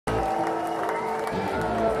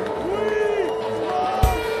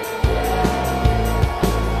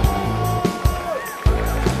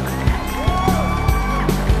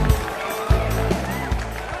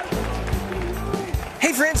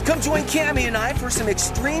join Cami and I for some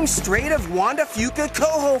extreme Strait of Juan de Fuca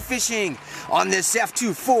coho fishing on this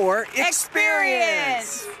F24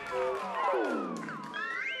 experience.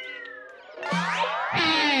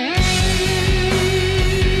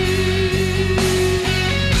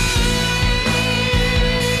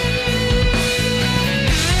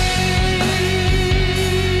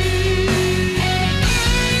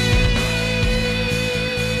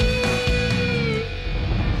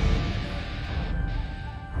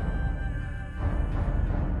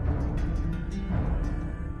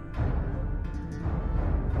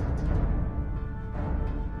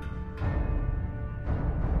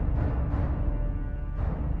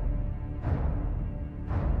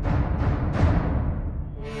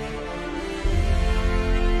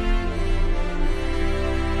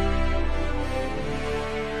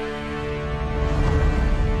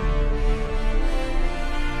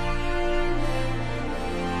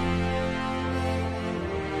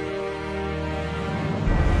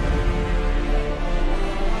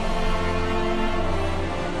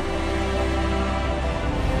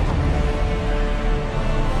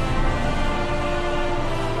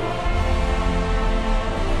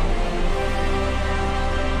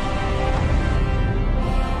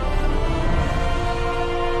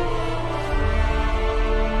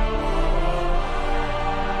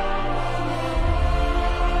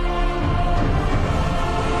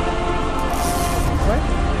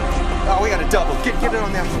 Double. Get it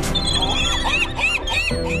on that one.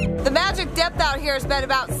 The magic depth out here has been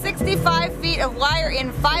about 65 feet of wire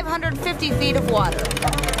in 550 feet of water.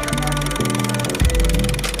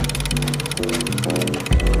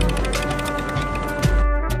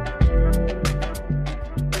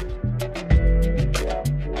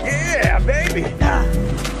 Yeah, baby.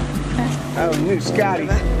 Oh, new Scotty.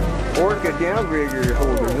 Orca downrigger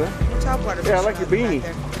holder, huh? Top water. Yeah, I like your beanie.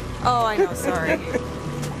 Oh, I know, sorry.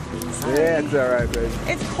 Yeah, it's all right, baby.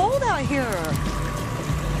 It's cold out here.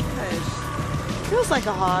 Gosh. Feels like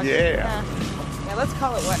a hog. Yeah. Yeah, let's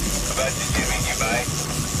call it what?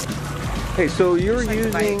 Hey, so you're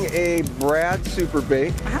using a Brad super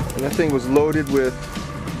bait, and that thing was loaded with.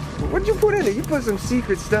 What'd you put in it? You put some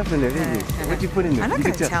secret stuff in there, didn't you? What'd you put in there? I'm not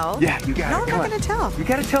gonna tell. Yeah, you got it. No, I'm not gonna tell. You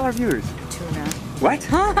gotta tell our viewers. Tuna. What?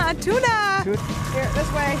 Tuna. Here,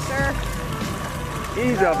 this way, sir.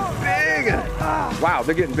 He's a big one. Wow,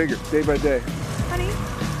 they're getting bigger day by day. Honey?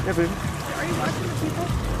 Yeah, baby. Are you watching the people?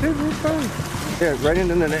 Dude, we're fine. Yeah, right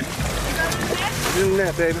into the net. You got the net? In the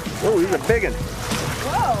net, baby. Oh, he's a big one.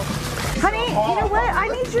 Whoa. Honey, you know what? I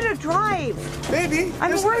need you to drive. Baby,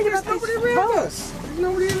 I'm worried about nobody these around boats. us. There's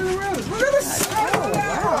nobody even around us. Look at this. Oh,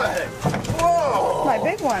 wow. Whoa. My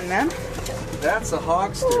big one, man. That's a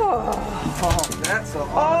hogster. Oh, That's a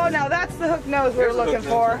hog. oh no, that's the hook nose we were looking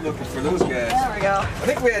for. We're looking for those guys. There we go. I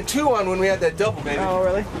think we had two on when we had that double, baby. Oh,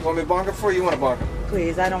 really? You want me to bonk it for you? You want to bonk it?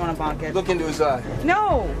 Please, I don't want to bonk it. Look into his eye.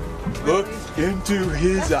 No. Look into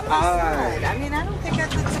his eye. I mean, I don't think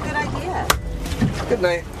that's a good idea. Good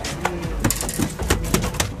night.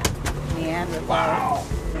 Neanderthal. Wow.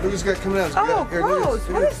 Look who's got coming out. Oh, gross.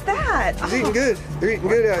 What is that? He's eating good. They're eating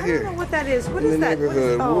good out I here. don't know what that is. What in is the that?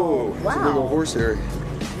 neighborhood. What is, Whoa. It's a big old wow. horse area.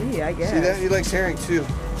 Gee, I guess. See that? He likes herring too.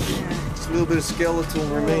 Just a little bit of skeletal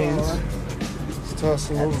remains. Just toss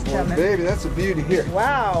them That's overboard. coming. Baby, that's a beauty here.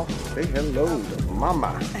 Wow. Say hello to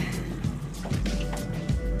mama.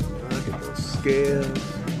 Look at those scales.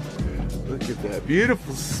 Look at that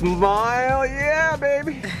beautiful smile. Yeah,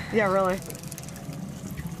 baby. Yeah, really.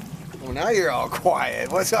 Well, now you're all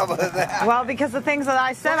quiet. What's up with that? Well, because the things that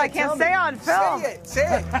I said I can't say on film. Say it. Say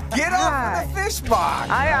it. Get off of the fish box.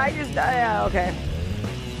 Yeah, okay.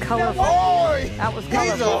 Colorful. Boy, That was he's a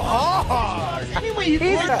colorful. hog. Anyway, you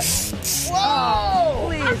Whoa!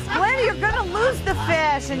 Please, Glenn, you're gonna lose the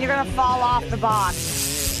fish and you're gonna fall off the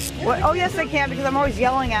box. What? Oh, yes, I can because I'm always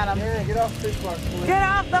yelling at him. Yeah, get off the fish box, please. Get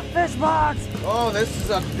off the fish box. Oh, this is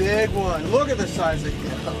a big one. Look at the size of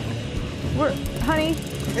him. Honey,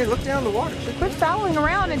 Hey, look down the water. quit fouling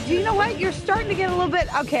around. And do you know what? You're starting to get a little bit.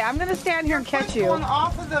 Okay, I'm gonna stand here and catch you. Going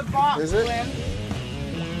off of the box, Is it? Glenn.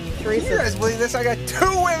 Can you guys believe this? I got 2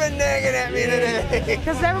 women nagging at me today.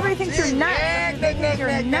 Because everybody thinks you're nuts. Everybody thinks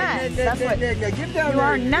you're nuts. That's what Get down you there.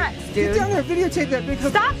 are nuts, Get dude. down there, videotape that big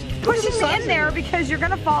hook. Stop Look at pushing the me size in of there it. because you're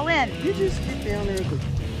gonna fall in. You just get down there.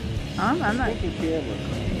 I'm not. Thinking camera.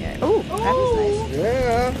 Yeah. Ooh, that was nice.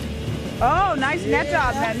 Yeah. Oh, nice net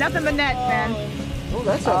job, man. Nothing but net, man. Oh,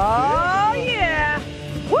 that's a Oh, big one. yeah.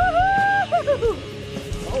 Woohoo!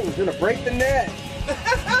 Oh, we're gonna break the net.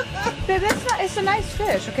 Babe, that's not, it's a nice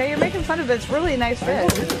fish, okay? You're making fun of it. It's really a nice fish.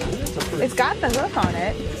 It's got the hook on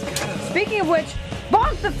it. Speaking of which,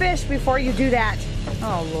 bonk the fish before you do that.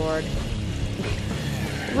 Oh, Lord.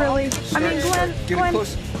 Really? I mean, Glenn,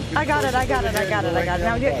 I got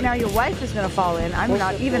it. Now your wife is gonna fall in. I'm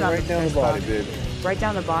not even on the right down the fish body, box. baby. Right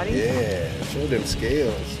down the body? Yeah, show them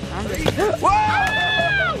scales. I'm just...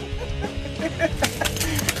 Whoa!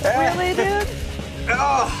 Really, dude?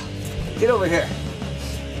 Oh, get over here,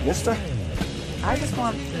 mister. I just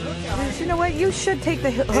want... You know what? You should take the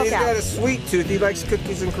hook out. He's got a sweet tooth. He likes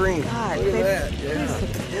cookies and cream. God, look at that.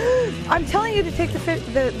 Yeah. I'm telling you to take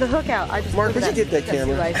the hook out. I just Mark, would you get that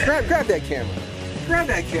camera? Grab that camera. Grab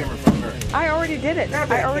that camera from her. I already did it.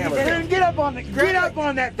 I already did it. Get up on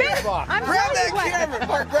that fish box. Grab that camera.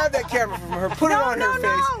 Mark, grab that camera from her. Put it on her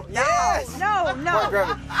face. Yes. No. Mark,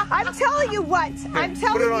 grab it. I'm telling you what. I'm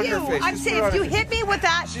telling you. I'm saying if you hit me with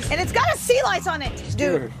that, and it's got a sea lice on it,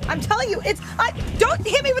 dude. I'm telling you, don't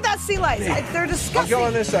hit me with that sea lice. They're disgusting. I'll go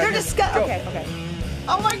on this side. They're disgusting. Okay.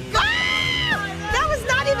 Oh my God. That was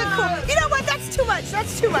not even cool. You know what? That's too much.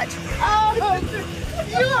 That's too much.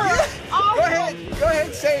 You're awful. Go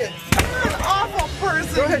ahead, say it. You're an awful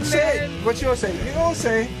person. Go ahead, say it. What you gonna say? You gonna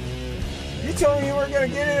say? You told me you weren't gonna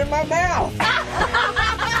get it in my mouth.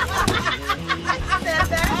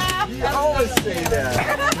 You always say that.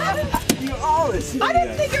 You always say that. I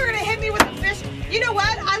didn't think you were gonna hit me with a fish. You know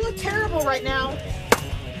what? I look terrible right now.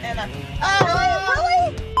 And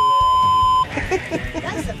really?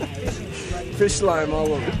 That's a fishing. Fish slime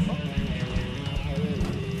all over.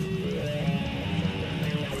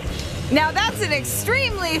 Now that's an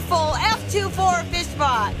extremely full F24 fish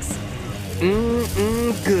box.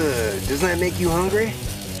 Good. Doesn't that make you hungry?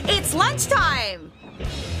 It's lunchtime.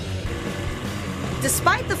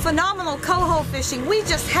 Despite the phenomenal coho fishing, we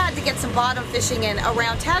just had to get some bottom fishing in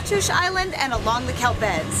around Tatoosh Island and along the kelp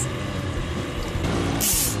beds.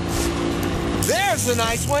 There's a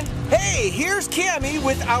nice one. Hey, here's Cami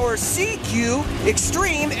with our Sekiu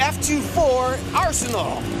Extreme F24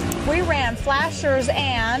 Arsenal. We ran flashers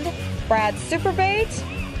and Brad's Superbait,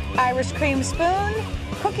 Irish Cream Spoon,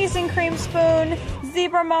 Cookies and Cream Spoon,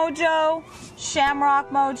 Zebra Mojo, Shamrock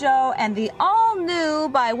Mojo, and the all-new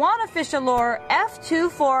by Wanna Fish Allure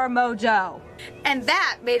F24 Mojo. And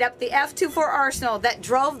that made up the F24 arsenal that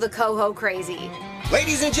drove the coho crazy.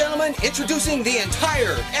 Ladies and gentlemen, introducing the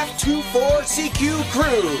entire F24 Sekiu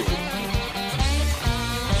crew.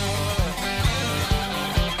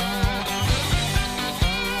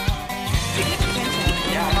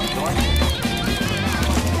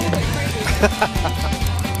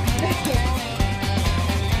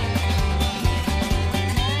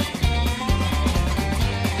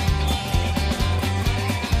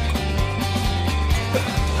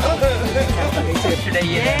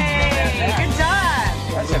 Yay! Good job!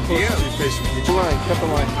 That's a few. Get your line, cut the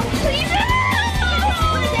line. Put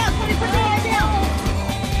it down, put the line down.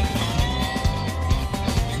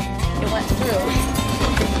 It went through.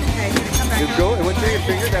 Okay, come back. Just go, it went through your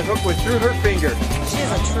finger. That hook went through her finger. She's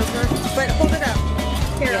a trooper. But hold it up.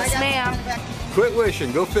 Here, Yes, ma'am. Quit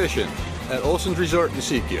wishing, go fishing at Olson's Resort in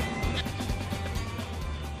Sekiu.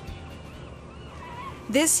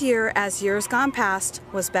 This year, as years gone past,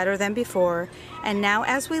 was better than before, and now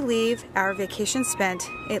as we leave, our vacation spent,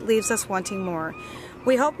 it leaves us wanting more.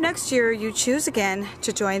 We hope next year you choose again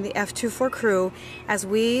to join the F24 crew as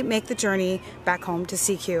we make the journey back home to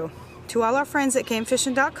Sekiu. To all our friends at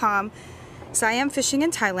GameFishing.com, Siam Fishing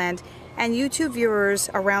in Thailand, and YouTube viewers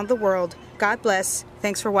around the world, God bless,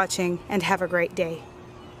 thanks for watching, and have a great day.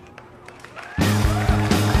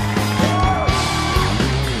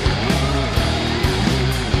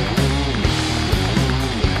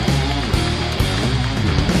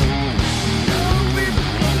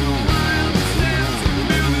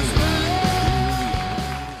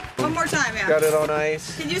 Got it on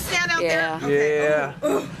ice. Can you stand out Yeah. there? Okay.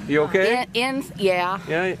 Yeah. You okay? Yeah.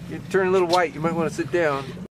 Yeah, you're turning a little white. You might want to sit down.